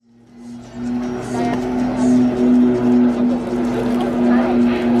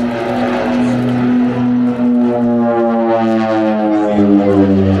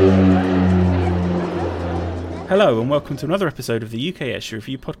and welcome to another episode of the UK Airshow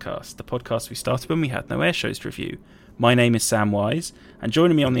Review podcast, the podcast we started when we had no airshows to review. My name is Sam Wise, and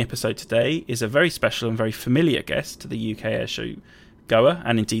joining me on the episode today is a very special and very familiar guest to the UK Airshow goer,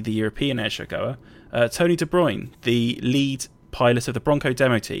 and indeed the European Airshow goer, Tony de Bruyn, the lead pilot of the Bronco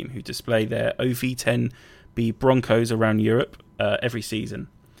demo team, who display their OV-10B Broncos around Europe every season.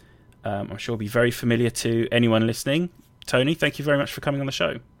 I'm sure will be very familiar to anyone listening. Tony, thank you very much for coming on the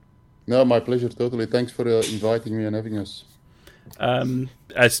show. No, my pleasure, totally. Thanks for inviting me and having us.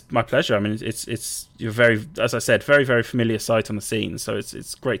 It's my pleasure. I mean, it's you're very, as I said, very, very familiar sight on the scene, so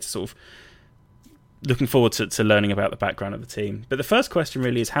it's great to sort of looking forward to learning about the background of the team. But the first question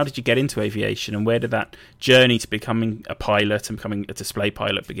really is, how did you get into aviation, and where did that journey to becoming a pilot and becoming a display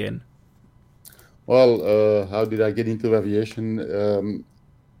pilot begin? Well, how did I get into aviation?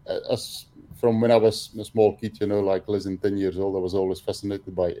 From when I was a small kid, like less than 10 years old, I was always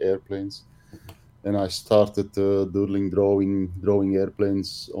fascinated by airplanes. And I started drawing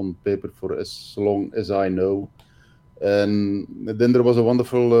airplanes on paper for as long as I know. And then there was a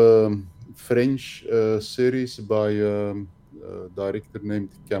wonderful French series by a director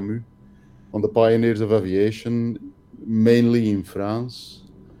named Camus on the pioneers of aviation, mainly in France.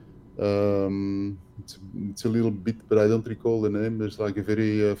 It's a little bit, but I don't recall the name. There's like a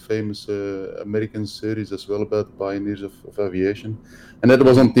very famous American series as well about the pioneers of aviation. And that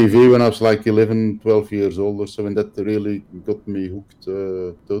was on TV when I was like 11, 12 years old or so, and that really got me hooked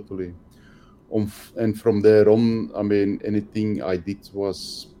totally. And from there on, I mean, anything I did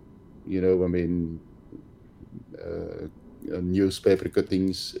was, newspaper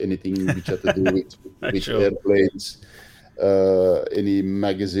cuttings, anything which had to do with Sure. airplanes. Any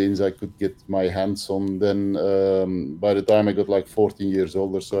magazines I could get my hands on. Then by the time I got like 14 years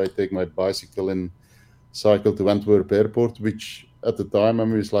old or so, I take my bicycle and cycle to Antwerp Airport, which at the time, I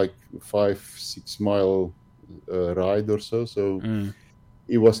mean, it was like 5-6 mile ride or so. So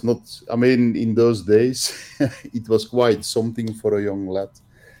it was not, I mean, in those days, it was quite something for a young lad.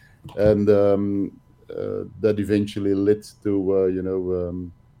 And that eventually led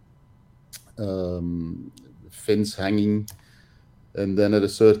to, fence hanging. And then at a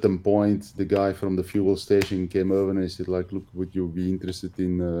certain point, the guy from the fuel station came over and he said, like, look, would you be interested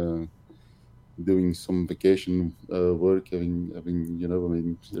in doing some vacation work,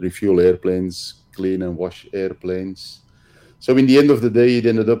 refuel airplanes, clean and wash airplanes. So in the end of the day, it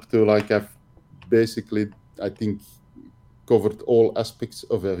ended up to like, I've basically, I think, covered all aspects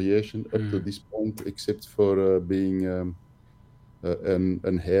of aviation up to this point, except for being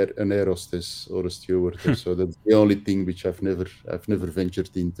an air hostess or a steward. So that's the only thing which I've never ventured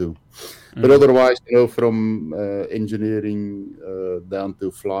into. But otherwise, from engineering down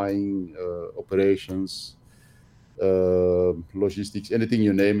to flying, operations, logistics, anything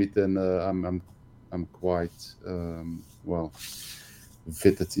you name it, and I'm quite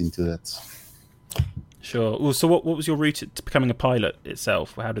fitted into that. Sure. Well, so what was your route to becoming a pilot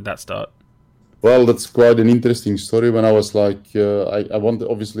itself? How did that start? Well, that's quite an interesting story. When I was like, I wanted,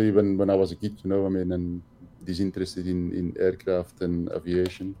 obviously, when I was a kid, and disinterested in aircraft and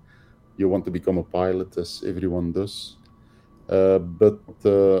aviation, you want to become a pilot, as everyone does. But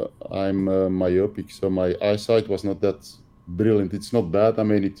I'm myopic, so my eyesight was not that brilliant. It's not bad. I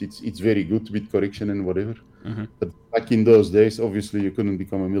mean, it's very good with correction and whatever. But back in those days, obviously, you couldn't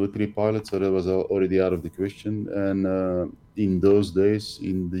become a military pilot, so that was already out of the question. And in those days,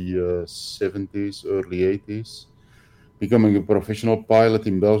 in the 70s, early 80s, becoming a professional pilot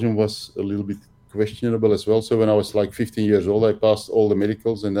in Belgium was a little bit questionable as well. So when I was like 15 years old, I passed all the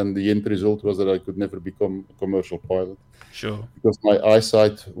medicals, and then the end result was that I could never become a commercial pilot. Sure. Because my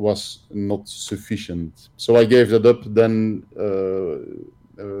eyesight was not sufficient. So I gave that up, then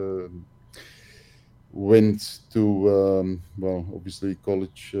went to, obviously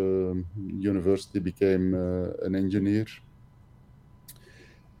college, university, became an engineer.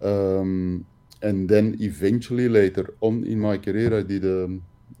 And then eventually later on in my career, I did a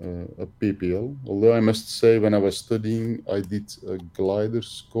PPL. Although I must say, when I was studying, I did a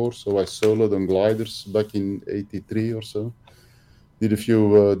gliders course. So I soloed on gliders back in 83 or so. Did a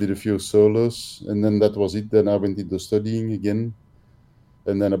few solos, and then that was it. Then I went into studying again.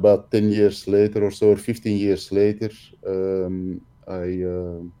 And then about 10 years later or so, or 15 years later,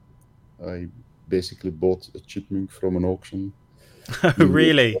 I basically bought a chipmunk from an auction.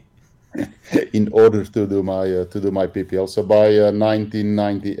 Really? In order to do my PPL. So by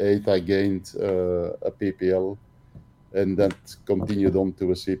 1998, I gained a PPL, and that continued on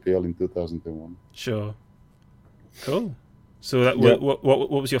to a CPL in 2001. Sure. Cool. So that, what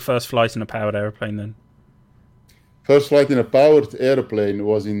was your first flight in a powered aeroplane then? First flight in a powered airplane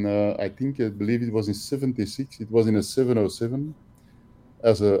was in, I believe it was in '76. It was in a 707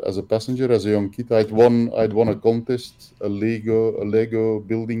 as a passenger, as a young kid. I'd won a contest, a Lego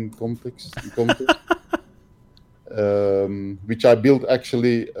building contest, which I built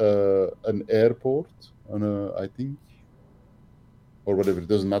actually an airport on I think, or whatever. It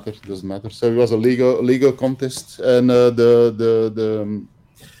doesn't matter. So it was a Lego contest, and the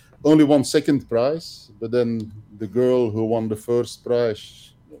only won second prize, but then the girl who won the first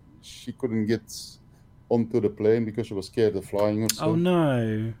prize, she couldn't get onto the plane because she was scared of flying or so. Oh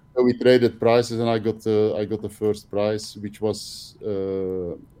no! So we traded prizes, and I got the first prize, which was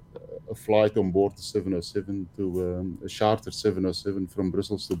a flight on board the 707 to a charter 707 from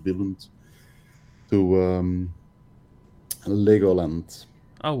Brussels to Billund to Legoland.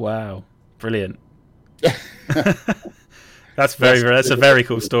 Oh wow! Brilliant. That's a very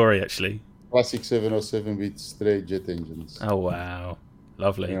cool story, actually. Classic 707 with straight jet engines. Oh wow,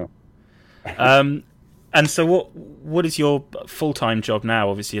 lovely. Yeah. And so what is your full-time job now?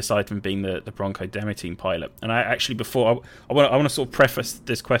 Obviously, aside from being the Bronco demo team pilot. And I actually, before I want to sort of preface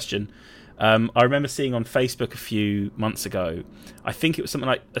this question. I remember seeing on Facebook a few months ago, I think it was something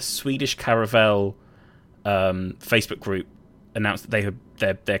like a Swedish Caravelle Facebook group announced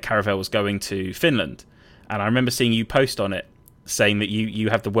that their Caravelle was going to Finland. And I remember seeing you post on it saying that you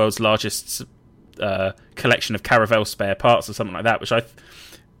have the world's largest collection of Caravelle spare parts or something like that, which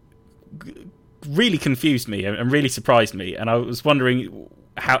really confused me and really surprised me. And I was wondering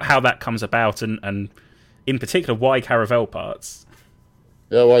how that comes about and in particular, why Caravelle parts?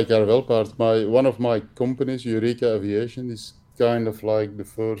 Yeah, why Caravelle parts? One of my companies, Eureka Aviation, is kind of like the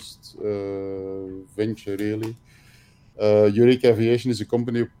first venture, really. Eureka Aviation is a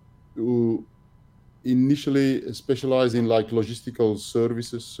company who initially specialized in like logistical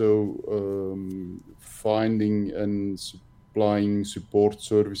services, so finding and supplying support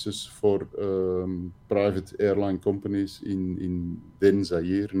services for private airline companies in then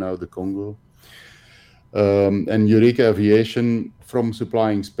Zaire, now the Congo. And Eureka Aviation, from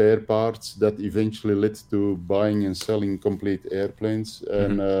supplying spare parts, that eventually led to buying and selling complete airplanes.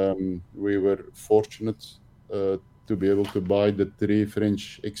 Mm-hmm. And we were fortunate to be able to buy the 3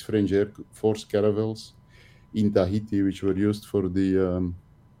 ex-French Air Force Caravelles in Tahiti, which were used for the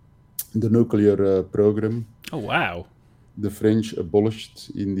nuclear program. Oh wow! The French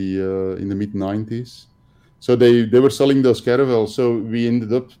abolished in the mid-90s. So they were selling those Caravelles. So we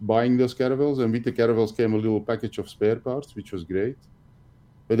ended up buying those Caravelles, and with the Caravelles came a little package of spare parts, which was great.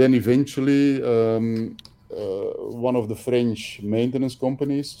 But then eventually, one of the French maintenance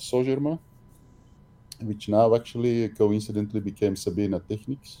companies, Sogerma, which now actually coincidentally became Sabena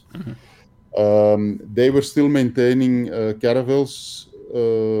Technics, mm-hmm. They were still maintaining Caravelles,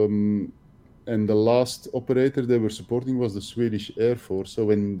 and the last operator they were supporting was the Swedish Air Force. So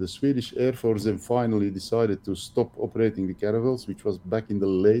when the Swedish Air Force then finally decided to stop operating the Caravelles, which was back in the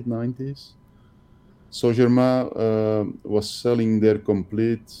late 90s, Sogerma was selling their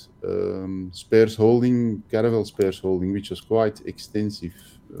complete spares holding, Caravelle spares holding, which was quite extensive,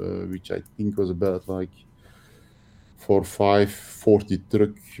 which I think was about like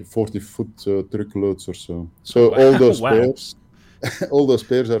 40-foot truckloads or so. So wow. All those spares. All those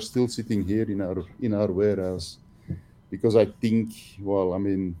spares are still sitting here in our warehouse, because I think, well, I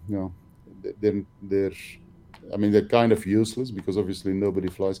mean, you know, they're kind of useless because obviously nobody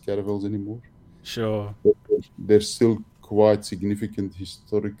flies Caravelles anymore. Sure. But they're still quite significant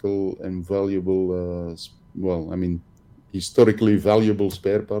historical and valuable. Historically valuable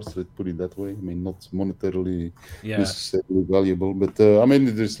spare parts. Let's put it that way. I mean, not monetarily necessarily valuable, but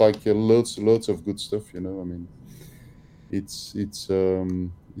there's like loads of good stuff. You know, I mean. It's a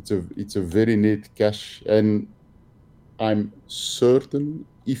very neat cache, and I'm certain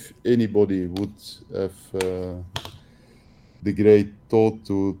if anybody would have the great thought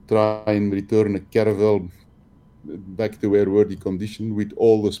to try and return a Caravelle back to airworthy condition with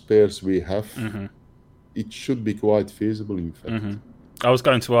all the spares we have, mm-hmm. it should be quite feasible, in fact. Mm-hmm. I was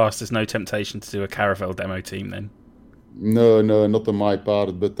going to ask, there's no temptation to do a Caravelle demo team then? No, not on my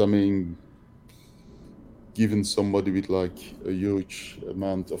part, but I mean, given somebody with like a huge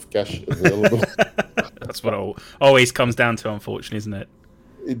amount of cash available. That's what it always comes down to, unfortunately, isn't it?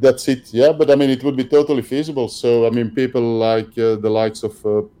 That's it, yeah. But I mean, it would be totally feasible. So, I mean, people like the likes of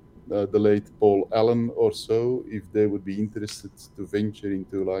the late Paul Allen or so, if they would be interested to venture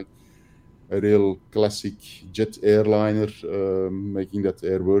into like a real classic jet airliner, making that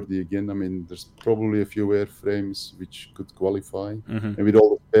airworthy again. I mean, there's probably a few airframes which could qualify. Mm-hmm. And with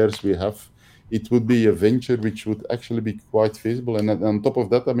all the spares we have, it would be a venture which would actually be quite feasible. And on top of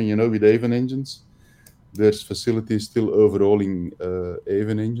that, I mean, you know, with Avon engines, There's facilities still overhauling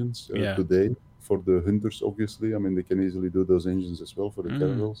Avon engines today for the hunters, obviously. I mean, they can easily do those engines as well for the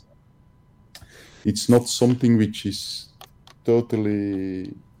caravels. It's not something which is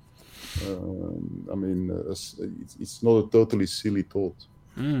totally... it's not a totally silly thought.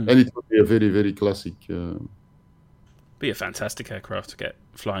 And it would be a very, very classic... be a fantastic aircraft to get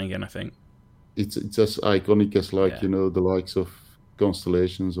flying again, I think. It's as iconic as the likes of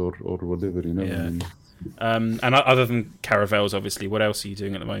Constellations or whatever, And other than caravels, obviously, what else are you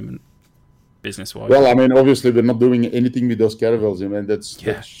doing at the moment, business-wise? Well, I mean, obviously, we're not doing anything with those caravels. I mean, that's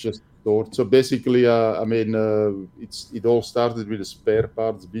just thought. So basically, it all started with a spare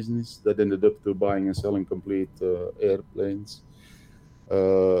parts business that ended up to buying and selling complete airplanes.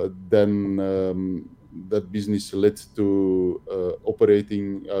 Then that business led to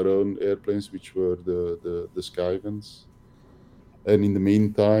operating our own airplanes, which were the Skyvans. And in the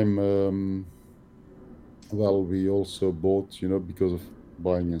meantime, we also bought, because of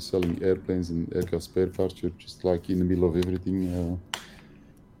buying and selling airplanes and aircraft spare parts, you're just like in the middle of everything.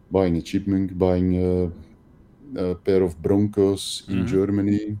 Buying a Chipmunk, buying a pair of Broncos in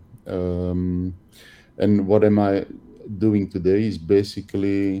Germany. And what am I doing today is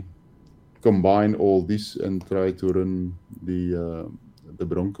basically combine all this and try to run the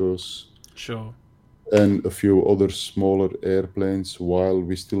Broncos. Sure. And a few other smaller airplanes while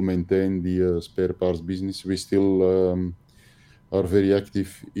we still maintain the spare parts business. We still are very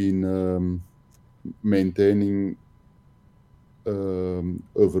active in maintaining,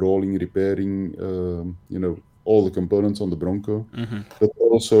 overhauling, repairing, all the components on the Bronco, but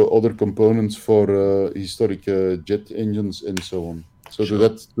also other components for historic jet engines and so on. So to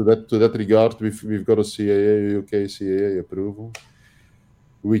that regard, we've got a UK CAA approval,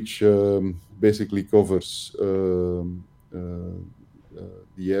 which basically covers the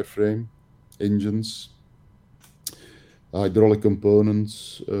airframe, engines, hydraulic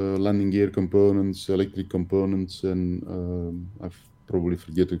components, landing gear components, electric components, and I've probably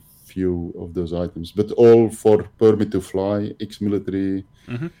forget a few of those items, but all for permit to fly, ex-military,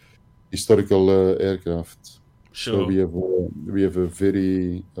 historical aircraft. Sure. So we have a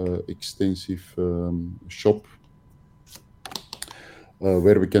very extensive shop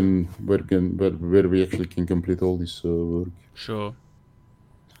where we actually can complete all this work. Sure.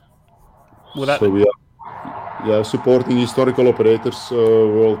 So we are supporting historical operators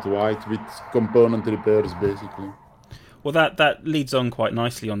worldwide with component repairs, basically. Well, that leads on quite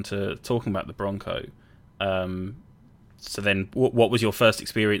nicely onto talking about the Bronco. So then, what was your first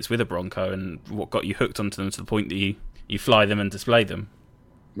experience with a Bronco, and what got you hooked onto them to the point that you fly them and display them?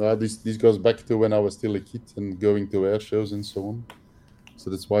 This goes back to when I was still a kid and going to air shows and so on.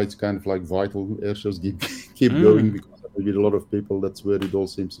 So that's why it's kind of like vital. Air shows keep going, because with a lot of people, that's where it all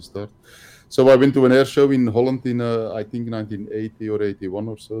seems to start. So I went to an air show in Holland in, I think, 1980 or 81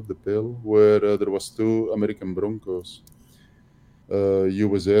 or so, the Pale, where there was 2 American Broncos.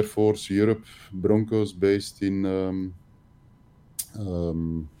 US Air Force, Europe Broncos based in,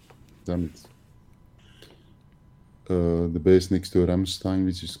 the base next to Ramstein,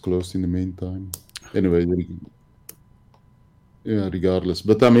 which is closed in the meantime. Anyway, regardless.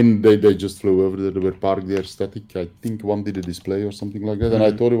 But I mean, they just flew over there. They were parked there static. I think one did a display or something like that. And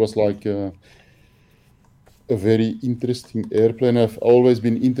I thought it was like a very interesting airplane. I've always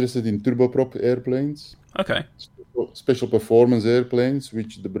been interested in turboprop airplanes. Okay. Special performance airplanes,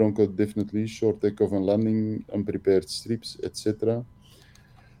 which the Bronco definitely, short takeoff and landing, unprepared strips, etc.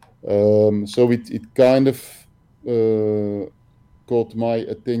 So it kind of caught my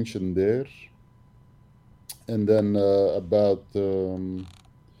attention there. And then about, it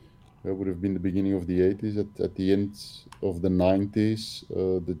would have been the beginning of the 80s, at the end of the 90s,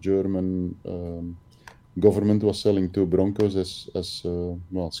 the German government was selling 2 Broncos as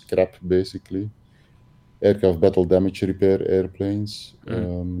scrap, basically. Aircraft battle damage repair airplanes,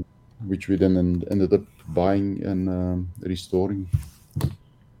 which we then ended up buying and restoring.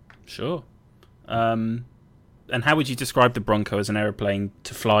 Sure. And how would you describe the Bronco as an airplane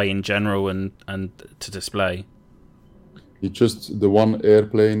to fly in general and to display? It's just the one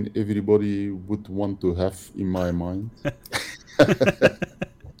airplane everybody would want to have, in my mind.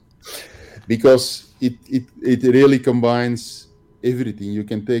 Because it really combines everything. You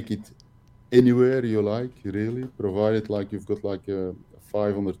can take it anywhere you like, really, provided like you've got like a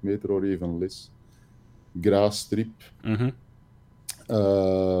 500 meter or even less grass strip. I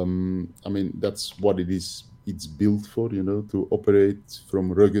mean, that's what it is. It's built for, to operate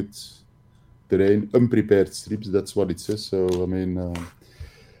from rugged terrain, unprepared strips. That's what it says. So I mean,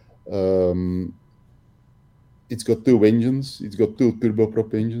 It's got two engines. It's got two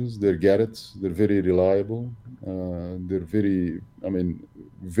turboprop engines. They're Garrett. They're very reliable. They're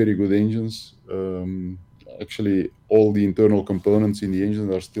very good engines. Actually, all the internal components in the engine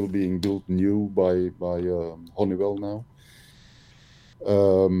are still being built new by Honeywell now.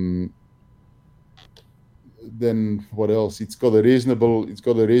 Then what else? It's got a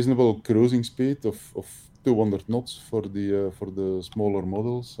reasonable cruising speed of 200 knots for the smaller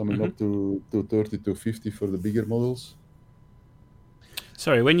models. I mean, up to 230 to 50 for the bigger models.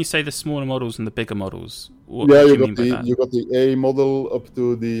 Sorry, when you say the smaller models and the bigger models, what Yeah, do you you mean by that? got the A model up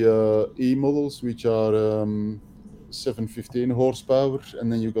to the E models, which are 715 horsepower,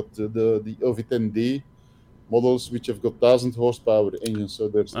 and then you got the OV10D models, which have got 1,000 horsepower engines. So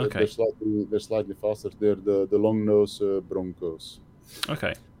they're slightly faster. They're the long nose Broncos.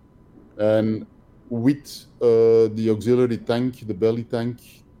 Okay. And with the auxiliary tank, the belly tank,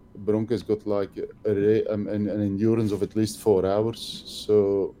 Bronco's got like an endurance of at least 4 hours.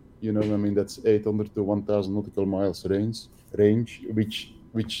 So, that's 800 to 1,000 nautical miles range,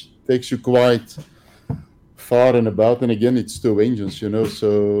 which takes you quite far and about. And again, it's two engines,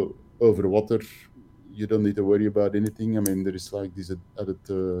 so over water, you don't need to worry about anything. I mean, there is like this added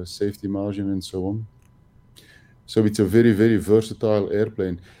safety margin and so on. So it's a very, very versatile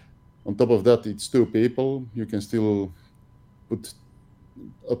airplane. On top of that, it's two people. You can still put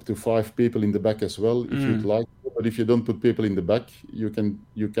up to 5 people in the back as well if you'd like. But if you don't put people in the back, you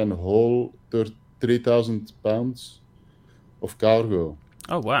can haul 3,000 pounds of cargo.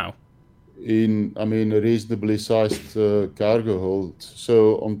 Oh wow! In a reasonably sized cargo hold.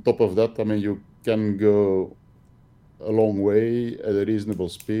 So on top of that, you can go a long way at a reasonable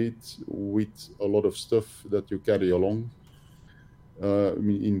speed with a lot of stuff that you carry along.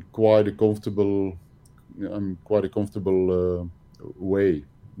 In quite a comfortable way.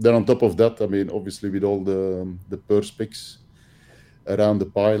 Then on top of that, obviously with all the perspex around the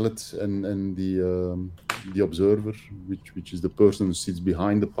pilot and the observer, which is the person who sits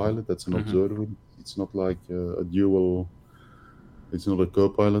behind the pilot. That's an observer. It's not like a dual. It's not a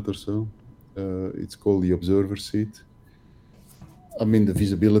co-pilot or so. It's called the observer seat. The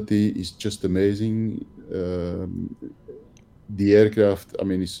visibility is just amazing. The aircraft,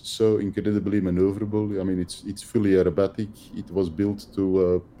 is so incredibly maneuverable. It's fully aerobatic. It was built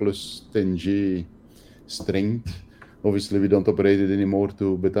to plus 10G strength. Obviously, we don't operate it anymore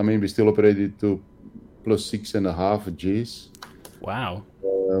but we still operate it to plus 6.5 Gs. Wow.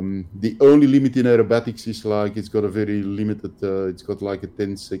 The only limit in aerobatics is it's got a very limited, it's got like a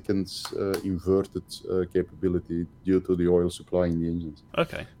 10 seconds inverted capability due to the oil supply in the engines.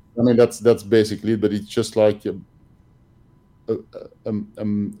 Okay. That's basically it, but it's just like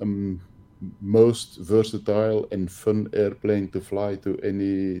most versatile and fun airplane to fly to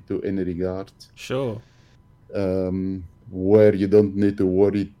any regard. Sure. Where you don't need to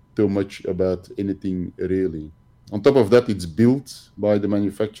worry too much about anything really. On top of that, it's built by the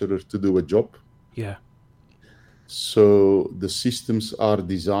manufacturer to do a job. Yeah. So the systems are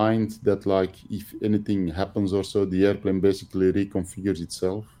designed that if anything happens or so, the airplane basically reconfigures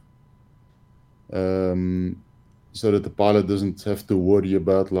itself. So that the pilot doesn't have to worry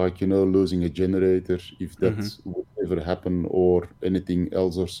about losing a generator if that would ever happen or anything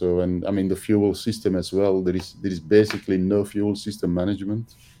else or so. And the fuel system as well, there is basically no fuel system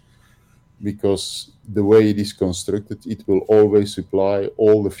management, because the way it is constructed, it will always supply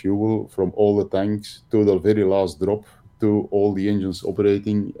all the fuel from all the tanks to the very last drop to all the engines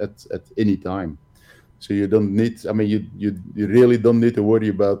operating at any time. So you don't need. You really don't need to worry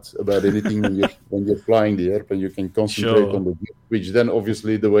about anything when you're flying the airplane. You can concentrate on the job, which then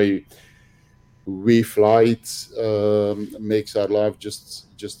obviously the way we fly it makes our life just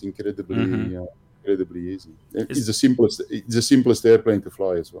incredibly easy. It's the simplest airplane to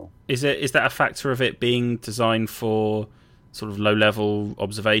fly as well. Is that a factor of it being designed for sort of low level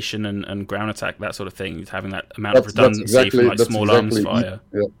observation and ground attack, that sort of thing, having that amount of redundancy from small arms fire?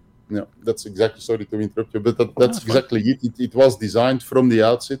 Yeah, that's exactly. Sorry to interrupt you, but that's exactly it. It was designed from the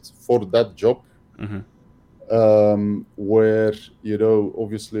outset for that job, where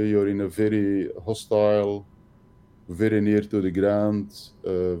obviously you're in a very hostile, very near to the ground,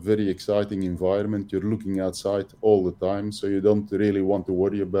 very exciting environment. You're looking outside all the time, so you don't really want to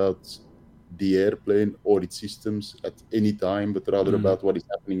worry about the airplane or its systems at any time, but rather about what is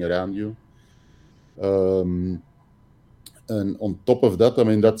happening around you. And on top of that,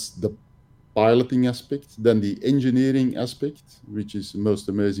 that's the piloting aspect. Then the engineering aspect, which is most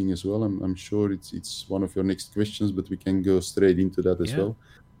amazing as well. I'm sure it's one of your next questions, but we can go straight into that as well.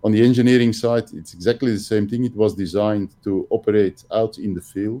 On the engineering side, it's exactly the same thing. It was designed to operate out in the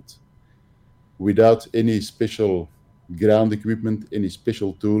field without any special ground equipment, any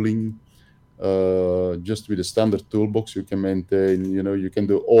special tooling. Just with a standard toolbox, you can maintain, you can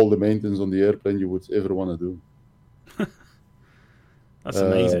do all the maintenance on the airplane you would ever want to do. That's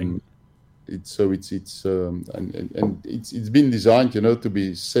amazing. It's been designed, to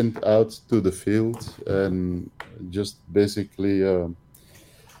be sent out to the field and just basically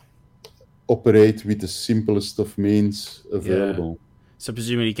operate with the simplest of means available. Yeah. So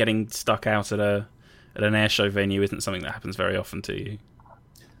presumably getting stuck out at an air show venue isn't something that happens very often to you.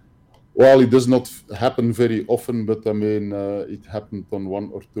 Well, it does not happen very often, but I mean, it happened on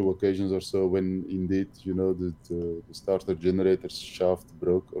 1 or 2 occasions or so when indeed, the starter generator shaft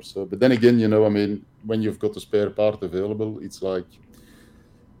broke or so. But then again, I mean, when you've got a spare part available, it's like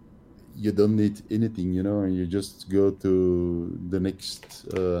you don't need anything, and you just go to the next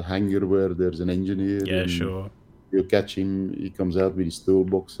hangar where there's an engineer. Yeah, sure. You catch him, he comes out with his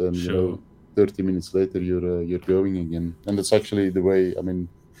toolbox, and sure. 30 minutes later you're going again. And that's actually the way, I mean,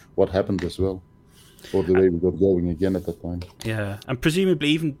 what happened as well, or the way we got going again at that time. Yeah, and presumably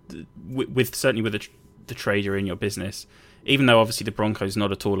even certainly with the trader in your business, even though obviously the Bronco is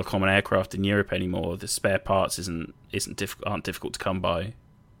not at all a common aircraft in Europe anymore, the spare parts aren't difficult to come by.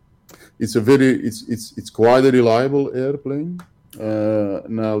 It's quite a reliable airplane.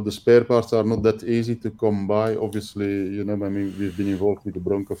 Now the spare parts are not that easy to come by. Obviously, I mean, we've been involved with the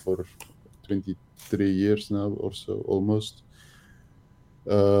Bronco for 23 years now or so, almost.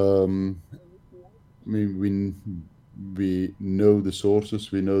 I mean, we know the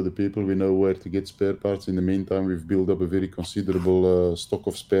sources, we know the people, we know where to get spare parts. In the meantime, we've built up a very considerable stock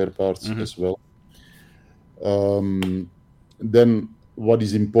of spare parts as well. Then what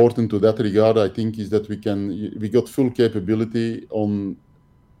is important to that regard, I think, is that we got full capability on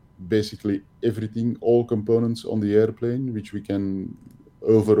basically everything, all components on the airplane, which we can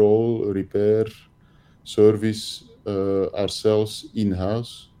overall repair, service ourselves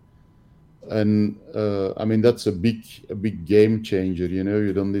in-house. And I mean, that's a big game changer.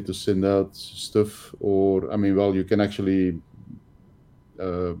 You don't need to send out stuff, or I mean, well, you can actually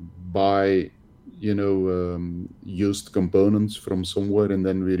buy used components from somewhere, and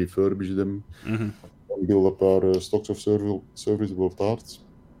then we refurbish them and build up our stocks of serviceable parts.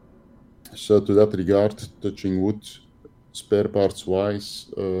 So to that regard, touching wood, spare parts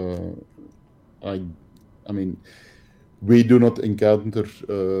wise, I mean, we do not encounter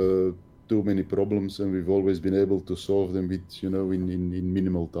too many problems, and we've always been able to solve them with in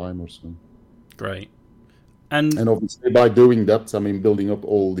minimal time or so. Great. And obviously by doing that, I mean, building up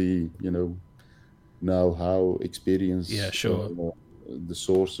all the know-how, experience, the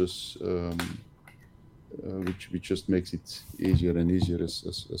sources, which just makes it easier and easier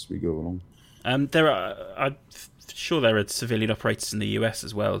as we go along. I'm sure there are civilian operators in the US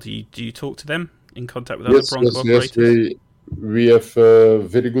as well. Do you talk to them, in contact with other Bronco operators? Yes, we have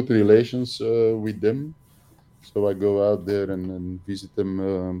very good relations with them. So I go out there and visit them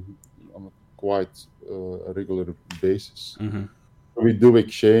on quite a regular basis. We do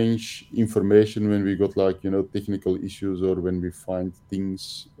exchange information when we got technical issues, or when we find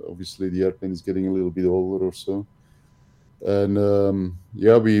things. Obviously, the airplane is getting a little bit older or so. And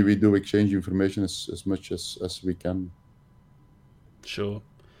we do exchange information as much as we can. Sure.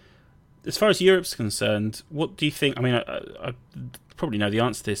 As far as Europe's concerned, what do you think? I mean, I probably know the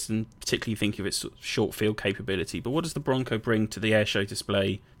answer to this, and particularly think of its short field capability, but what does the Bronco bring to the airshow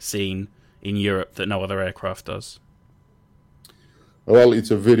display scene in Europe that no other aircraft does? Well, it's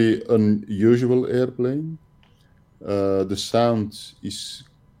a very unusual airplane. The sound is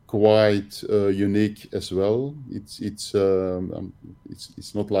quite unique as well. It's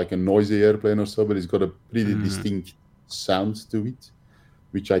not like a noisy airplane or so, but it's got a pretty distinct sound to it,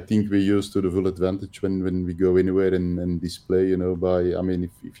 which I think we use to the full advantage when we go anywhere and display.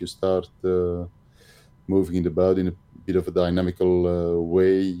 If you start moving in the boat in a bit of a dynamical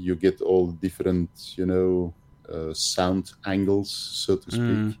way, you get all different sound angles, so to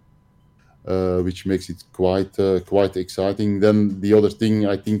speak. Which makes it quite exciting. Then the other thing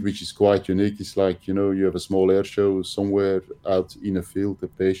I think which is quite unique is you have a small air show somewhere out in a field, a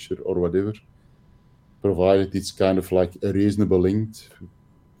pasture or whatever, provided it's kind of like a reasonable length,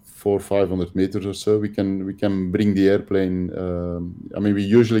 400-500 meters or so, we can bring the airplane. We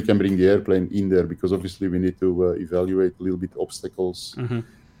usually can bring the airplane in there, because obviously we need to evaluate a little bit obstacles.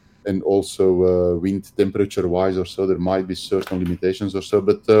 And also wind temperature wise or so, there might be certain limitations or so,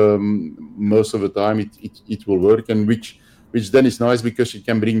 but most of the time it will work, and which then is nice, because you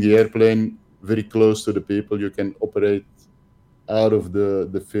can bring the airplane very close to the people. You can operate out of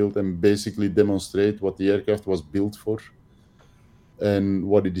the field and basically demonstrate what the aircraft was built for. and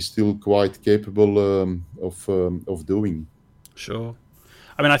what it is still quite capable of doing. Sure.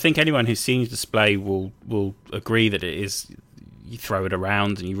 I mean, I think anyone who's seen your display will agree that it is. You throw it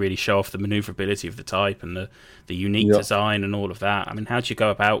around and you really show off the maneuverability of the type and the unique design and all of that. I mean, how do you go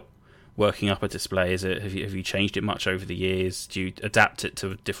about working up a display? Have you changed it much over the years? Do you adapt it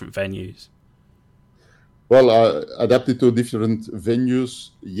to different venues? Well, adapted to different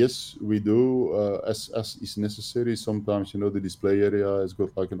venues, yes, we do, as is necessary. Sometimes, the display area has got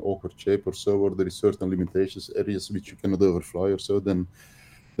like an awkward shape or so, or there is certain limitations, areas which you cannot overfly or so, then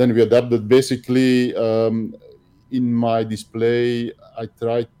we adapt. But basically, in my display, I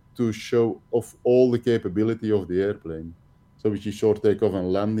try to show off all the capability of the airplane. So which is short takeoff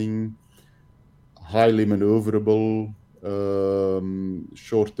and landing, highly maneuverable,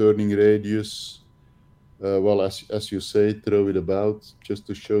 short turning radius. Well, as you say, throw it about just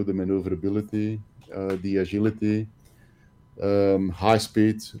to show the maneuverability, the agility, high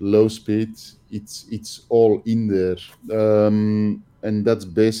speed, low speed. It's all in there, and that's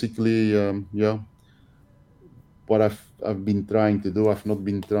basically what I've been trying to do. I've not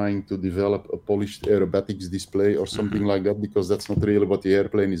been trying to develop a polished aerobatics display or something like that, because that's not really what the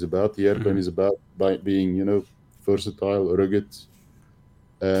airplane is about. The airplane is about by being versatile, rugged,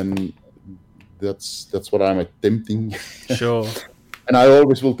 and that's what I'm attempting. Sure. And I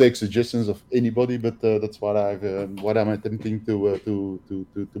always will take suggestions of anybody, but that's what I'm attempting to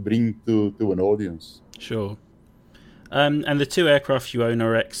bring to an audience. Sure. And the two aircraft you own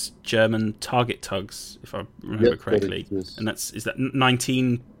are ex-German target tugs, if I remember correctly. Correct, yes. And is that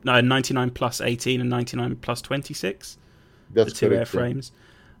 99 plus 18 and 99 plus 26? That's the two correct, airframes.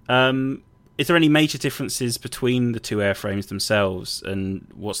 Yeah. Is there any major differences between the two airframes themselves, and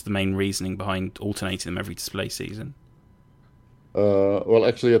what's the main reasoning behind alternating them every display season? Well,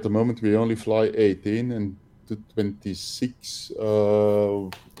 actually, at the moment we only fly 18, and to 26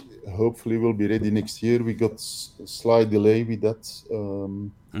 hopefully will be ready next year. We got a slight delay with that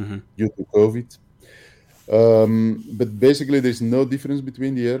due to COVID. But basically, there's no difference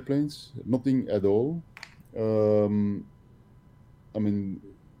between the airplanes, nothing at all. I mean,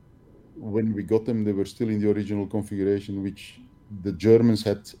 when we got them, they were still in the original configuration, which the Germans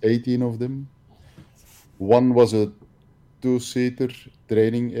had 18 of them. One was a two-seater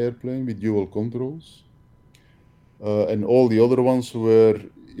training airplane with dual controls. And all the other ones were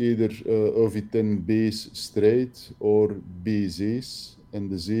either OV-10Bs straight or BZs. And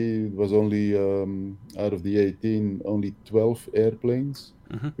the Z was only, out of the 18, only 12 airplanes,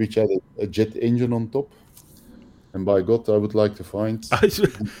 which had a jet engine on top. And by God, I would like to find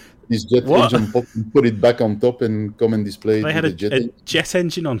this jet engine pop and put it back on top and come and display it. They had a jet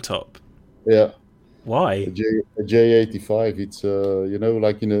engine on top? Yeah. Why? A J85. It's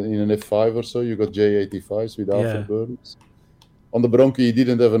like in an F5 or so, you got J85s with afterburners. On the Bronco, you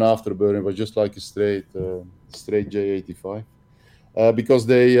didn't have an afterburner; it was just like a straight J85, because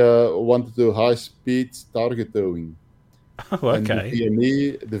they wanted to high-speed target towing. Oh, okay. And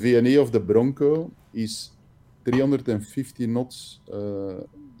the VNE of the Bronco is 350 knots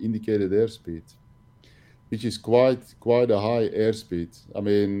indicated airspeed, which is quite a high airspeed. I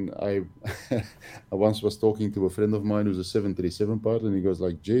mean, I once was talking to a friend of mine who's a 737 pilot, and he goes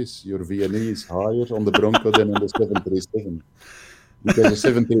like, "Jace, your VNE is higher on the Bronco than on the 737, because the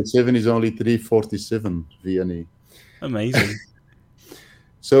 737 is only 347 VNE." Amazing.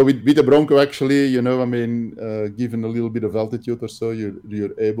 So with the Bronco, actually, given a little bit of altitude or so,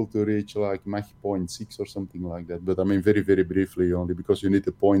 you're able to reach like Mach 0.6 or something like that. But I mean, very, very briefly only, because you need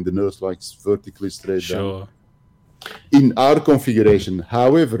to point the nose like vertically straight down. In our configuration,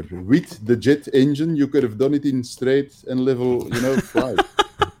 however, with the jet engine, you could have done it in straight and level, flight.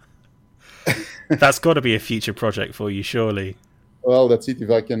 That's got to be a future project for you, surely. Well, that's it. If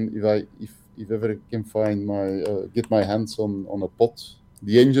ever can find get my hands on a pot.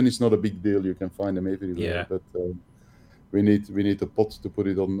 The engine is not a big deal. You can find them everywhere. Yeah. But we need a pot to put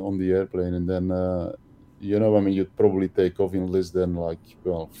it on the airplane, and then you'd probably take off in less than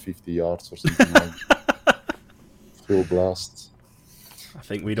 50 yards or something like that. Full blast. I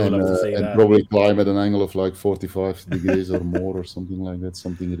think we'd all love to see that. And probably climb at an angle of 45 degrees or more, or something like that.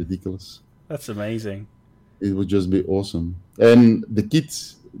 Something ridiculous. That's amazing. It would just be awesome. And the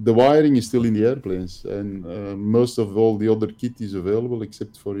kit, the wiring is still in the airplanes, and most of all the other kit is available,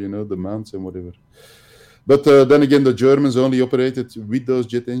 except for the mounts and whatever. But then again, the Germans only operated with those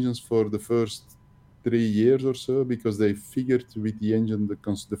jet engines for the first 3 years or so, because they figured with the engine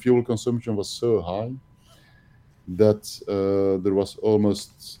the fuel consumption was so high that there was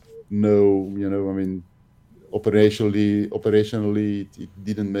almost no, operationally, it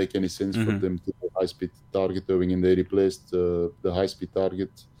didn't make any sense for them to do high-speed target towing, and they replaced the high-speed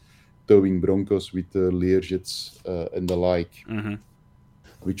target towing Broncos with Learjets and the like,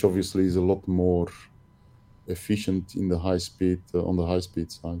 which obviously is a lot more efficient in the high speed on the high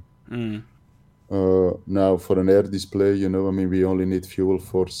speed side. Now for an air display, we only need fuel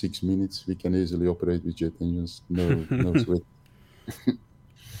for 6 minutes. We can easily operate with jet engines. No sweat.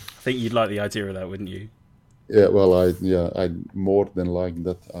 I think you'd like the idea of that, wouldn't you? Yeah, well, I more than like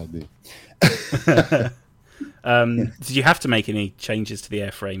that idea. Did you have to make any changes to the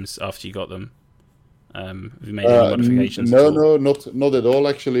airframes after you got them? Have you made any modifications? No, not at all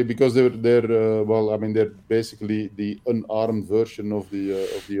actually, because they're they're basically the unarmed version of the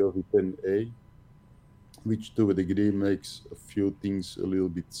OV10A, which to a degree makes a few things a little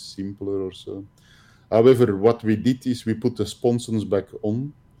bit simpler or so. However, what we did is we put the sponsons back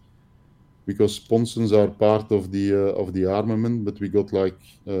on, because sponsons are part of the armament, but we got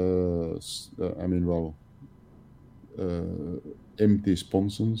empty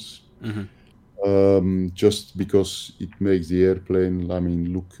sponsons. Just because it makes the airplane,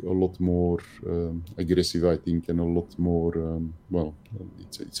 look a lot more aggressive, I think, and a lot more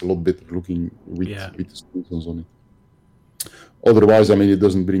it's a lot better looking with the sponsons on it. Otherwise, it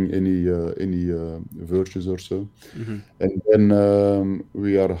doesn't bring any virtues or so. And then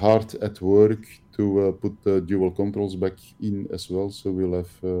we are hard at work to put the dual controls back in as well. So we'll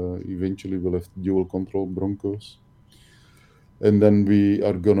have eventually dual control Broncos. And then we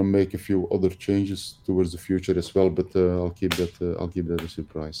are gonna make a few other changes towards the future as well, but I'll keep that a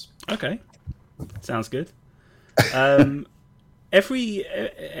surprise. Okay, sounds good.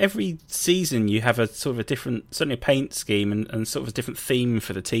 Every season you have a sort of a different, certainly a paint scheme and sort of a different theme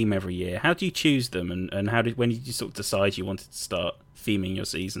for the team every year. How do you choose them, and when did you sort of decide you wanted to start theming your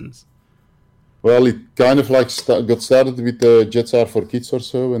seasons? Well, it kind of got started with Jets Are for Kids or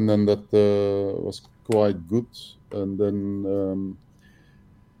so, and then that was quite good. And then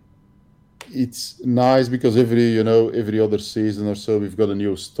it's nice because every other season or so we've got a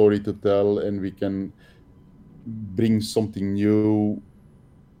new story to tell, and we can bring something new,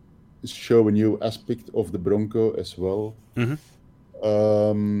 show a new aspect of the Bronco as well.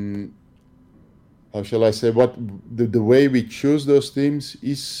 How shall I say? What the way we choose those themes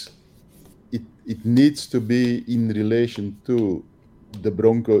is, it needs to be in relation to the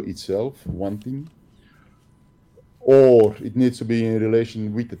Bronco itself, one thing. Or it needs to be in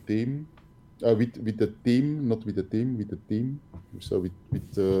relation with the team, with the team, not with the team, with the team. So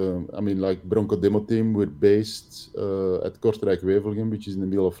like Bronco demo team, we're based at Kortrijk-Wevelgem, which is in the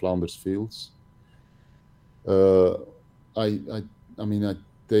middle of Flanders Fields. I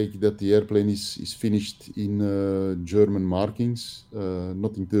take that the airplane is finished in German markings,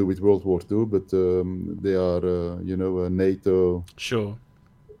 nothing to do with World War II, but they are NATO. Sure.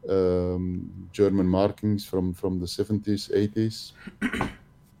 German markings from the 70s, 80s.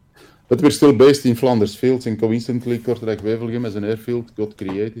 But we're still based in Flanders Fields, and coincidentally, Kortrijk-Wevelgem as an airfield got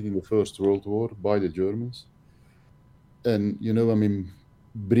created in the First World War by the Germans. And,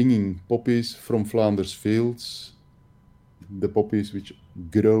 bringing poppies from Flanders Fields, the poppies which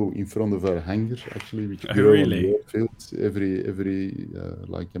grow in front of our hangar, actually, which grow on the airfield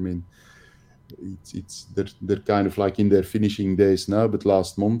they're kind of like in their finishing days now, but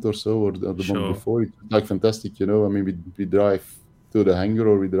last month or so, or the month before, it's like fantastic, we drive to the hangar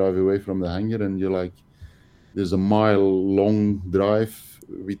or we drive away from the hangar, and you're like, there's a mile-long drive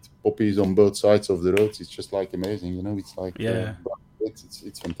with poppies on both sides of the roads. It's just like amazing, it's like,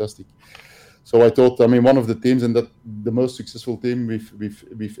 it's fantastic. So I thought, one of the teams, and that the most successful team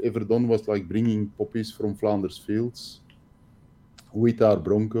we've ever done was like bringing poppies from Flanders Fields with our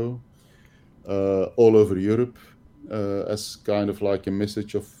Bronco all over Europe as kind of like a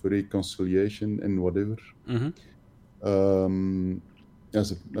message of reconciliation and whatever.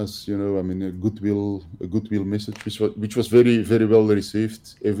 As a goodwill message, which was very, very well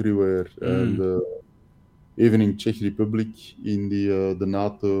received everywhere, and even in Czech Republic in the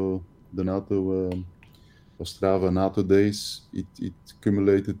NATO Ostrava NATO days, it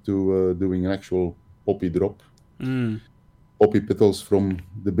accumulated to doing an actual poppy drop. Poppy petals from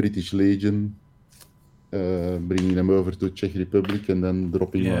the British Legion, bringing them over to Czech Republic, and then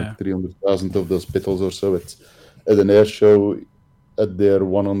dropping like 300,000 of those petals or so at an air show at their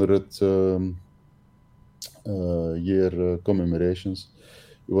 100th year commemorations.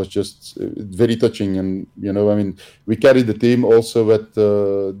 It was just very touching, and we carried the team also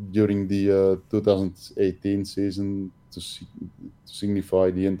during the 2018 season to signify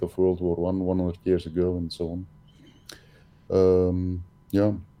the end of World War I 100 years ago, and so on.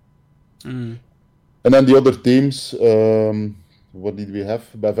 And then the other teams, what did we have?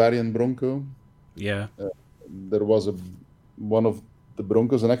 Bavarian Bronco. Yeah. There was one of the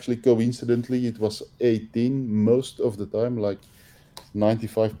Broncos, and actually coincidentally, it was 18 most of the time, like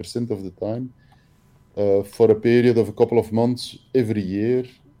 95% of the time, for a period of a couple of months every year.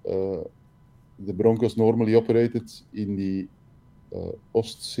 The Broncos normally operated in the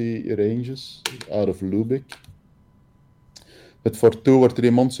Ostsee ranges out of Lubeck. But for 2 or 3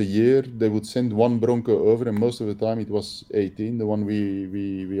 months a year, they would send one Bronco over, and most of the time it was 18, the one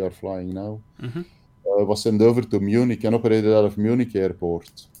we are flying now. Mm-hmm. Was sent over to Munich and operated out of Munich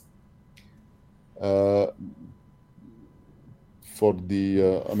airport. For the,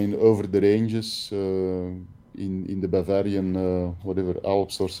 over the ranges in the Bavarian, whatever,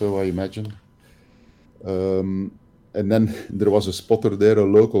 Alps or so, I imagine. And then there was a spotter there, a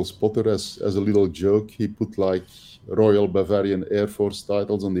local spotter, as a little joke. He put like Royal Bavarian Air Force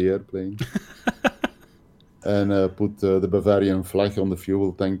titles on the airplane. And put the Bavarian flag on the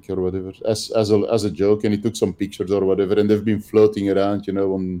fuel tank or whatever, as a joke. And he took some pictures or whatever, and they've been floating around,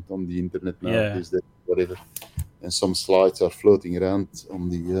 on the internet now these days, whatever. And some slides are floating around on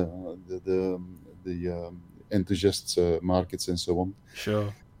the enthusiast markets and so on.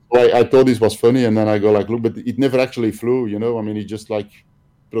 Sure. So I thought this was funny, and then I go like, look, but it never actually flew, he just like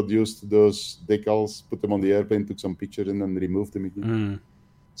produced those decals, put them on the airplane, took some pictures, and then removed them again.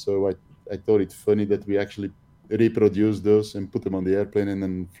 So I thought it funny that we actually reproduce those and put them on the airplane and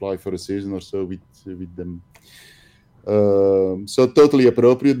then fly for a season or so with them. So totally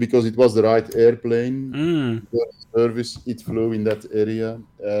appropriate because it was the right airplane. The service, it flew in that area.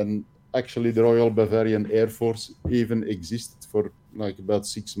 And actually the Royal Bavarian Air Force even existed for like about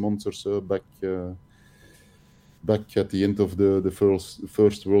 6 months or so back at the end of the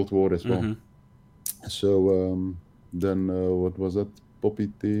First World War as well. So then what was that? Poppy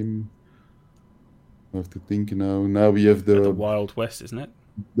team. I have to think now. Now we have the Wild West, isn't it?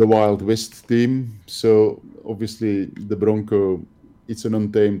 The Wild West team. So obviously the Bronco, it's an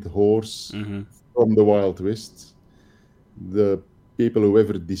untamed horse from the Wild West. The people who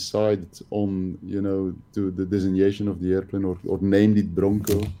ever decided on, to the designation of the airplane or named it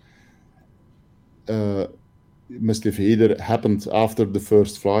Bronco, it must have either happened after the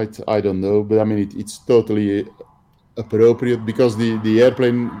first flight. I don't know, but it's totally appropriate because the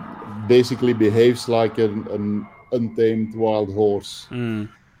airplane basically behaves like an untamed wild horse. And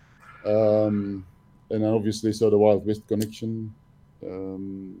obviously, so the Wild West connection,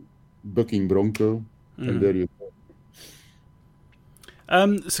 bucking Bronco, and there you go.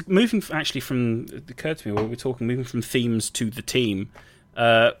 So moving actually from, it occurred to me while we're talking, moving from themes to the team,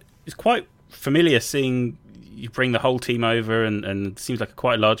 it's quite familiar seeing you bring the whole team over, and it seems like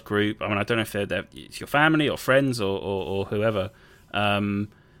quite a large group. I don't know if it's your family or friends or whoever, and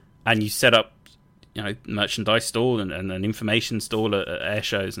you set up, merchandise stall and an information stall at air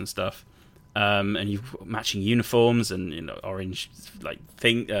shows and stuff, and you've matching uniforms and orange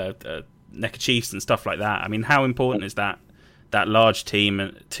neckerchiefs and stuff like that. How important is that large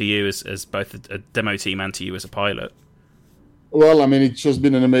team to you as both a demo team and to you as a pilot? Well, it's just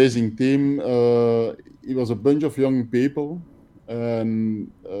been an amazing team. It was a bunch of young people,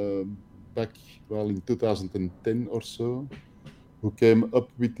 and back in 2010 or so, who came up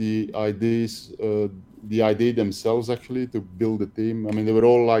with the idea themselves actually to build a team. They were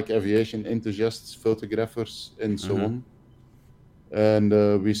all like aviation enthusiasts, photographers, and so on. And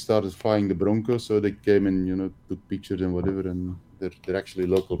we started flying the Bronco, so they came and took pictures and whatever, and they're actually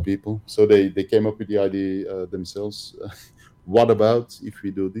local people. So they came up with the idea themselves. What about if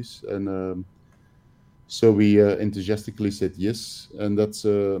we do this? And so we enthusiastically said yes, and that's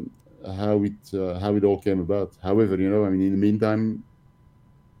how it all came about. However, in the meantime,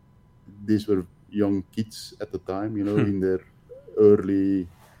 these were young kids at the time, in their early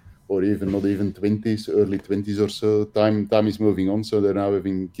or even not even 20s, early 20s or so. Time is moving on, so they're now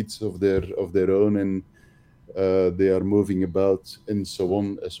having kids of their own, and they are moving about and so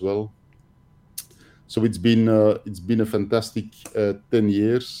on as well. So it's been a fantastic 10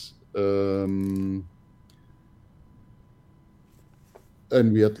 years, and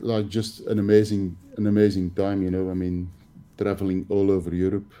we had like just an amazing time. Traveling all over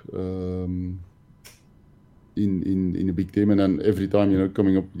Europe in a big team, and then every time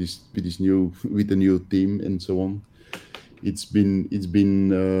coming up with a new team and so on. It's been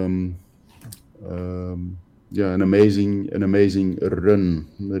an amazing run,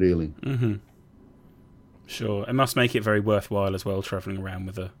 really. Sure, it must make it very worthwhile as well, traveling around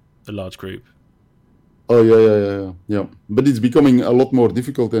with a large group. Oh yeah. But it's becoming a lot more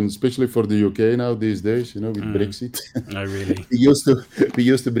difficult, and especially for the UK now these days, with Brexit. Oh, really? we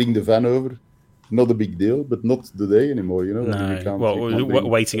used to bring the van over, not a big deal, but not today anymore. You know, I mean, you No. can't. Well, You can't bring,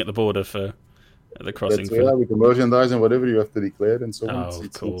 waiting at the border for the crossing. that's with the merchandise and whatever you have to declare and so on. Oh, of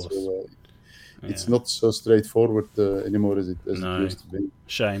It's not course. so. It's Yeah. not so straightforward anymore as it used to be.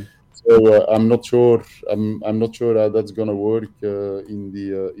 Shame. So I'm not sure. I'm not sure how that's gonna work in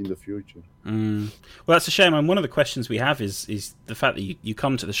the future. Well, that's a shame. And one of the questions we have is the fact that you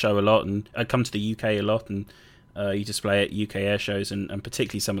come to the show a lot and come to the UK a lot, and you display at UK air shows and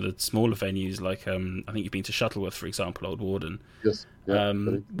particularly some of the smaller venues like I think you've been to Shuttleworth, for example, Old Warden. Yes. Yeah,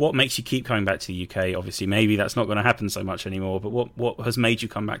 what makes you keep coming back to the UK? Obviously, maybe that's not going to happen so much anymore. But what has made you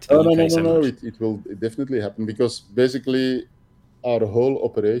come back to the UK so much? It will definitely happen because basically our whole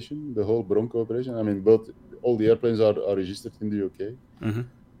operation, the whole Bronco operation. I mean, all the airplanes are registered in the UK. Mm-hmm.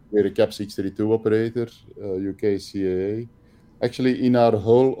 We're a Cap 632 operator, UK CAA. Actually, in our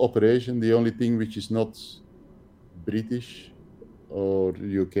whole operation, the only thing which is not British or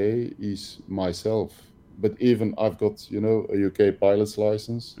UK is myself. But even I've got, a UK pilot's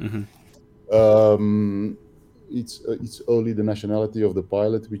license. Mm-hmm. It's only the nationality of the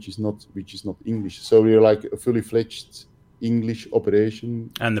pilot which is not English. So we're like a fully fledged English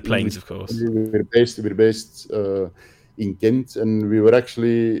operation. And the planes, of course. We're based in Kent, and we were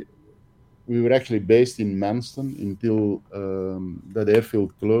actually based in Manston until that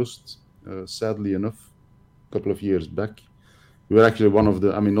airfield closed. Sadly enough, a couple of years back. We were actually one of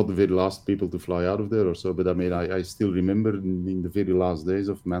not the very last people to fly out of there or so, but I mean, I still remember in the very last days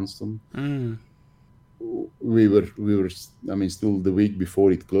of Manston, we were, still the week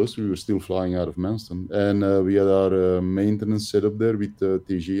before it closed, we were still flying out of Manston, and we had our maintenance set up there with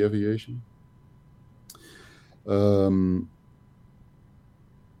TG Aviation.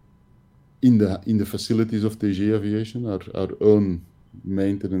 In the facilities of TG Aviation, our own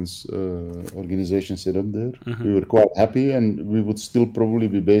maintenance organization set up there. Mm-hmm. We were quite happy, and we would still probably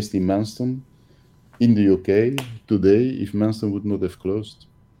be based in Manston in the UK today if Manston would not have closed.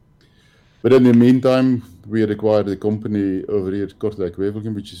 But in the meantime, we had acquired a company over here,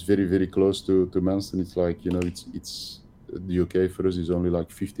 Kortrijk-Wevelgem, which is very, very close to Manston. It's like, it's the UK for us is only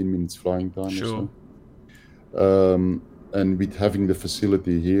like 15 minutes flying time. Sure. Or so. And with having the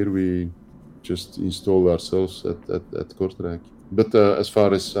facility here, we just installed ourselves at Kortrijk. But as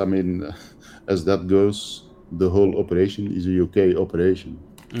far as, as that goes, the whole operation is a UK operation.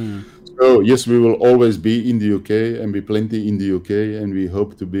 So, yes, we will always be in the UK and be plenty in the UK, and we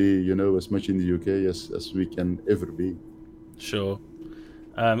hope to be, as much in the UK as we can ever be. Sure.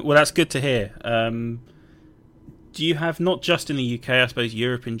 Well, that's good to hear. Do you have, not just in the UK, I suppose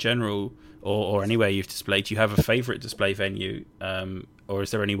Europe in general, or anywhere you've displayed, do you have a favourite display venue? Or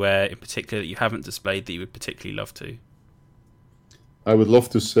is there anywhere in particular that you haven't displayed that you would particularly love to? I would love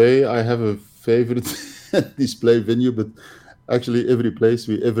to say I have a favorite display venue, but actually every place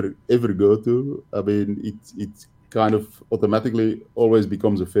we ever go to, it kind of automatically always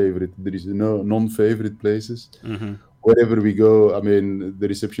becomes a favorite. There is no non-favorite places. Mm-hmm. Wherever we go, the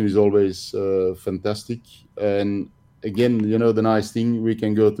reception is always fantastic. And again, the nice thing, we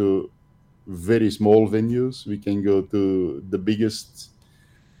can go to very small venues. We can go to the biggest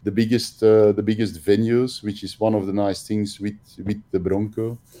venues, which is one of the nice things with the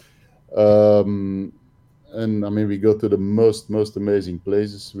Bronco. And we go to the most amazing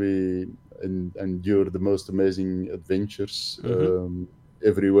places. We endure the most amazing adventures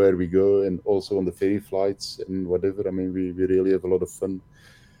everywhere we go, and also on the ferry flights and whatever. We really have a lot of fun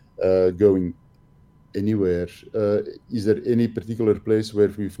going anywhere. Is there any particular place where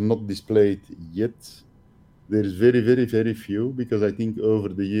we've not displayed yet? There's very, very, very few, because I think over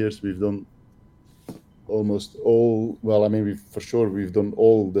the years we've done almost all. Well, we've done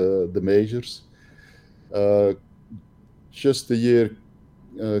all the majors. Just the year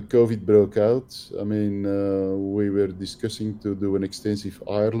COVID broke out, we were discussing to do an extensive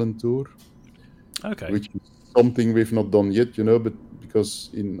Ireland tour. Okay. Which is something we've not done yet, but because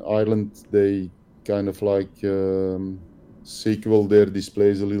in Ireland they kind of like sequel their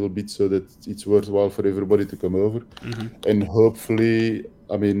displays a little bit so that it's worthwhile for everybody to come over. Mm-hmm. And hopefully,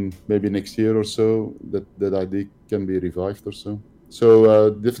 maybe next year or so, that idea can be revived or so. So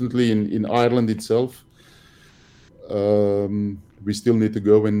definitely in Ireland itself, we still need to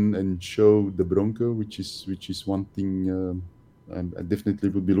go and show the Bronco, which is one thing I definitely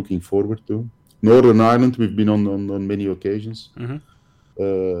would be looking forward to. Northern Ireland, we've been on many occasions.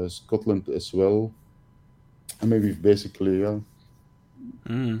 Mm-hmm. Scotland as well. We've basically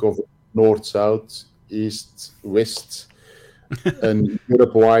covered north, south, east, west, and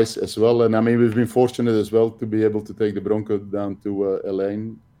Europe-wise as well. And we've been fortunate as well to be able to take the Bronco down to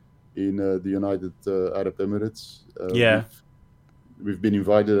Elaine in the United Arab Emirates. we've been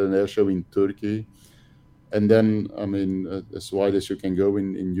invited at an air show in Turkey, and then I mean, as wide as you can go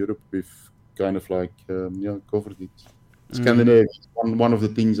in Europe, we've kind of like covered it. Scandinavia is one of the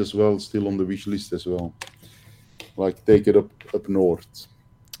things as well, still on the wish list as well. Like take it up north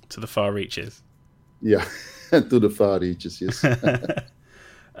to the far reaches. Yeah, to the far reaches. Yes.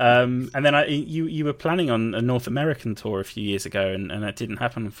 And then you were planning on a North American tour a few years ago, and that didn't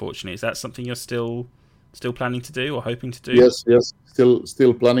happen, unfortunately. Is that something you're still planning to do or hoping to do? Yes,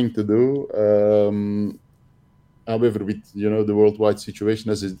 still planning to do. However, with the worldwide situation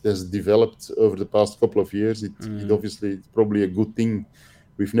as it has developed over the past couple of years, it obviously it's probably a good thing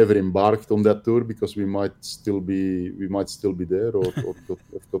we've never embarked on that tour, because we might still be there or have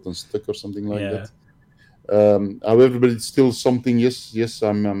gotten stuck or something like that. However, but it's still something. Yes,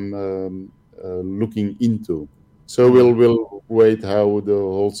 I'm looking into. So we'll wait how the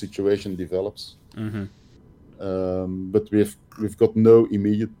whole situation develops. But we've got no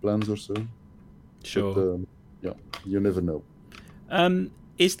immediate plans or so. Sure. But, you never know.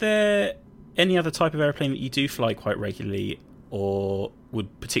 Is there any other type of airplane that you do fly quite regularly, or would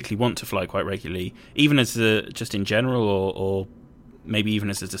particularly want to fly quite regularly, even as just in general, or maybe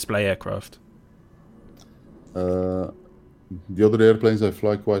even as a display aircraft? The other airplanes I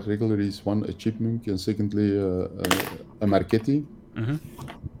fly quite regularly is one, a Chipmunk, and secondly, a Marchetti.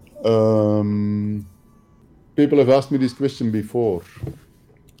 People have asked me this question before.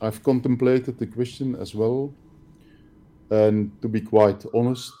 I've contemplated the question as well. And to be quite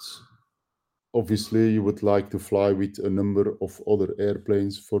honest, obviously you would like to fly with a number of other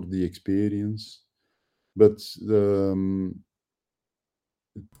airplanes for the experience. But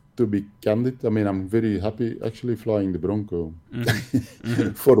to be candid, I mean, I'm very happy actually flying the Bronco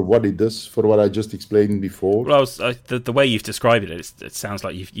for what it does, for what I just explained before. Well, the way you've described it sounds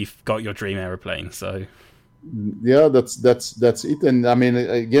like you've got your dream airplane. So yeah, that's it. And I mean,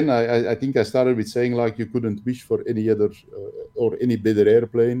 again, I think I started with saying like you couldn't wish for any other or any better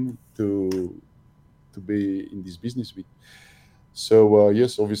airplane to be in this business with. So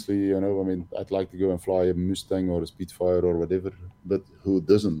yes, obviously, I mean, I'd like to go and fly a Mustang or a Spitfire or whatever, but who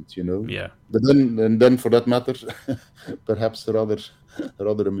doesn't, Yeah. But then for that matter, perhaps rather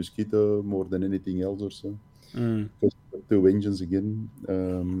a Mosquito more than anything else or so. Because two engines again.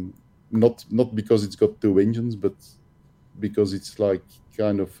 Not because it's got two engines, but because it's like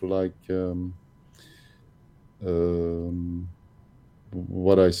kind of like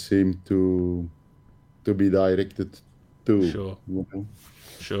what I seem to be directed to. Sure.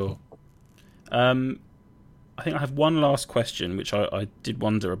 Sure. I think I have one last question, which I did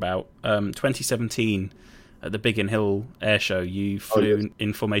wonder about. 2017 at the Biggin Hill Air Show, you flew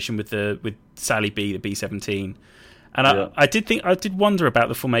in formation with Sally B, the B-17. And I did wonder about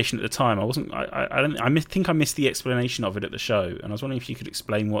the formation at the time. I think I missed the explanation of it at the show, and I was wondering if you could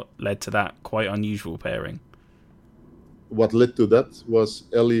explain what led to that quite unusual pairing. What led to that was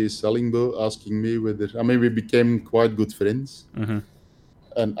Ellie Sellingbo asking me whether. I mean, we became quite good friends,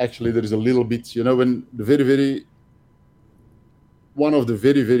 and actually, there is a little bit, when one of the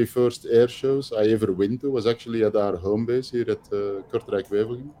very, very first air shows I ever went to was actually at our home base here at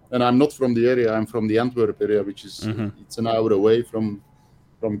Kortrijk-Wevelgem. And I'm not from the area, I'm from the Antwerp area, which is it's an hour away from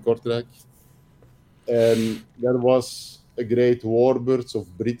Kortrijk. And there was a great Warbirds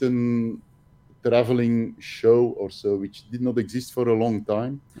of Britain traveling show or so, which did not exist for a long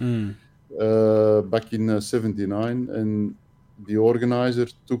time, back in 79. And the organizer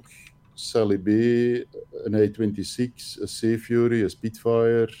took Sally B, an A26, a Sea Fury, a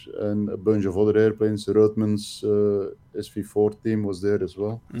Spitfire, and a bunch of other airplanes. Rothman's SV4 team was there as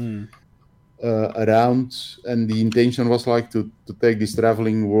well. Around, and the intention was like to take this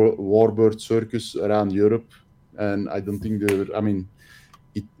traveling warbird circus around Europe. And I don't think it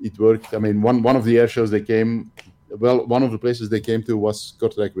worked. I mean, one of the air shows they came. Well, one of the places they came to was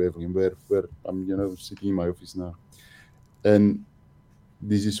Kortrijk-Wevelgem, where I'm sitting in my office now, and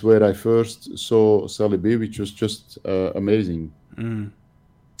this is where I first saw Sally B, which was just amazing.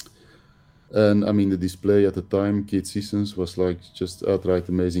 And I mean, the display at the time, Kate Sissons, was like just outright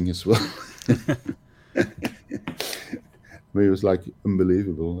amazing as well. It was like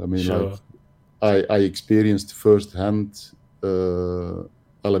unbelievable. I mean, sure. like I experienced firsthand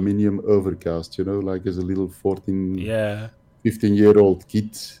aluminium overcast, like as a little 15-year-old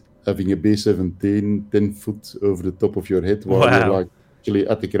kid having a B-17 10 foot over the top of your head while you're like actually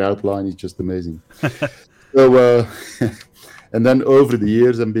at the crowd line. Is just amazing. So and then over the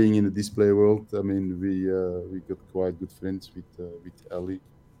years and being in the display world, I mean, we got quite good friends with Ali.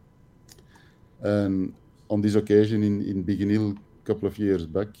 And on this occasion in Biggin Hill a couple of years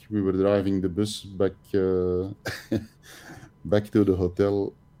back, we were driving the bus back back to the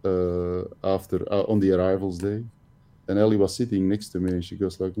hotel after on the arrivals day, and Ellie was sitting next to me, and she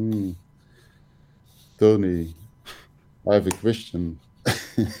goes like, "Tony, I have a question.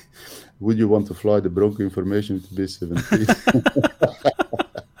 Would you want to fly the Bronco information to B-17?"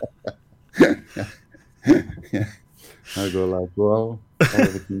 I go like, well, I'll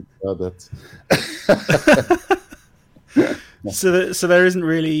have a think about that. So there isn't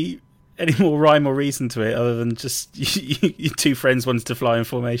really any more rhyme or reason to it other than just you two friends wanted to fly in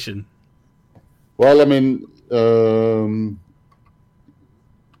formation. Well, I mean,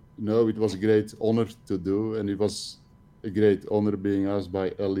 no, it was a great honor to do, and it was a great honor being asked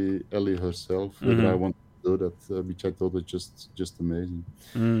by Ellie herself whether I wanted to do that, which I thought was just amazing.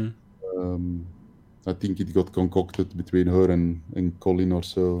 I think it got concocted between her and Colin or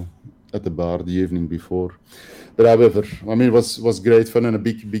so at the bar the evening before. But however, I mean, it was great fun and a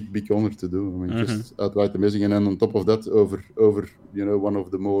big honor to do. I mean, just outright amazing. And then on top of that, over one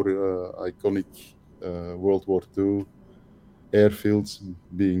of the more iconic World War II airfields,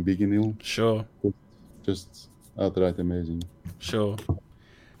 being Biggin Hill. Sure. Just outright amazing. Sure.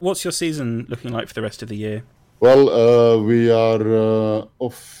 What's your season looking like for the rest of the year? Well, we are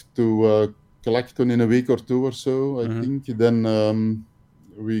off to Clacton in a week or two or so, I think. Then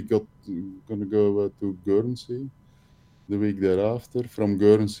we gonna go to Guernsey the week thereafter. From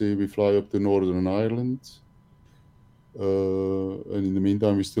Guernsey, we fly up to Northern Ireland. And in the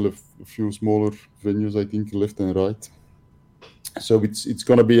meantime, we still have a few smaller venues, I think, left and right. So it's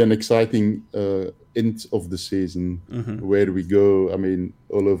going to be an exciting end of the season where we go, I mean,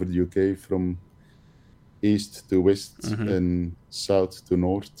 all over the UK from east to west and south to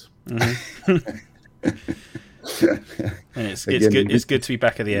north. And it's good to be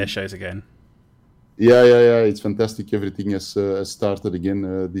back at the air shows again. Yeah. It's fantastic. Everything has started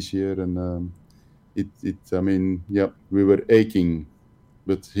again this year, and I mean, yeah, we were aching,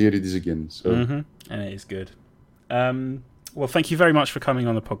 but here it is again. So and it is good. Well, thank you very much for coming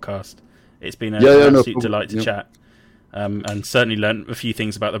on the podcast. It's been an absolute delight to chat. And certainly learned a few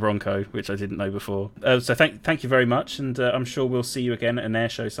things about the Bronco, which I didn't know before. So thank you very much, and I'm sure we'll see you again at an air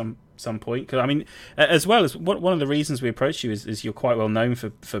show some point. Because I mean, as well as one of the reasons we approached you is you're quite well known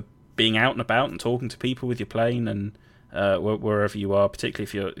for being out and about and talking to people with your plane and wherever you are. Particularly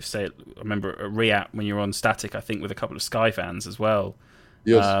if you're, say, I remember at Riat when you were on Static, I think with a couple of Sky fans as well.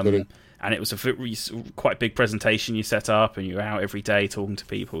 Yes, correct. And it was a quite big presentation you set up, and you were out every day talking to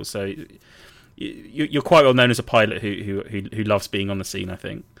people. So you're quite well known as a pilot who loves being on the scene, I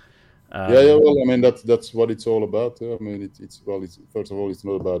think. Well, I mean, that's what it's all about. I mean, it's first of all, it's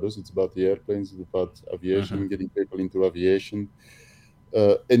not about us. It's about the airplanes. It's about aviation, getting people into aviation,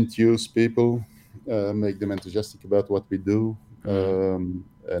 enthuse people, make them enthusiastic about what we do, and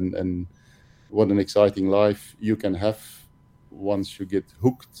what an exciting life you can have once you get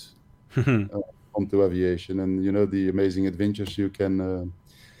hooked onto aviation, and the amazing adventures you can.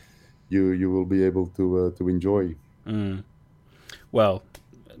 You will be able to enjoy. Well,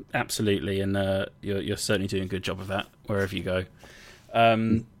 absolutely, and you're certainly doing a good job of that wherever you go.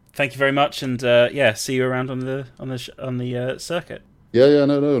 Thank you very much, and see you around on the circuit.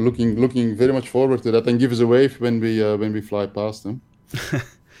 No, looking very much forward to that, and give us a wave when we fly past them.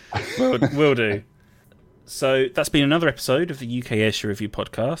 Will do. So that's been another episode of the UK Airshow Review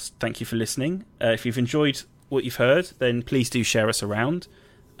podcast. Thank you for listening. If you've enjoyed what you've heard, then please do share us around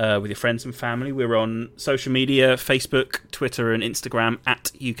with your friends and family. We're on social media, Facebook, Twitter and Instagram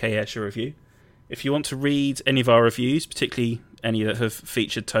at UK Airshow Review. If you want to read any of our reviews, particularly any that have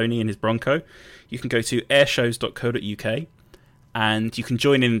featured Tony and his Bronco, you can go to airshows.co.uk and you can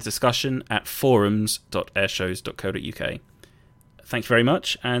join in the discussion at forums.airshows.co.uk. Thank you very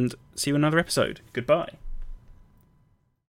much, and see you in another episode. Goodbye.